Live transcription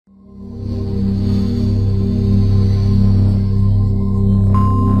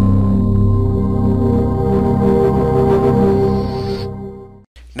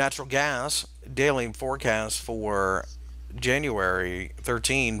natural gas daily forecast for January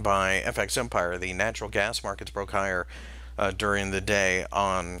 13 by FX Empire. The natural gas markets broke higher during the day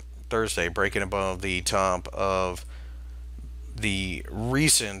on Thursday, breaking above the top of the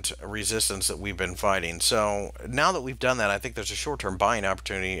recent resistance that we've been fighting. So now that we've done that, I think there's a short-term buying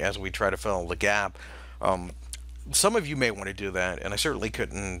opportunity as we try to fill the gap. Um, some of you may want to do that, and I certainly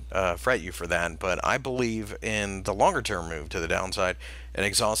couldn't fret you for that. But I believe in the longer-term move to the downside. An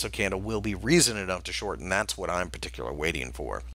exhaustive candle will be reason enough to short, and that's what I'm particularly waiting for.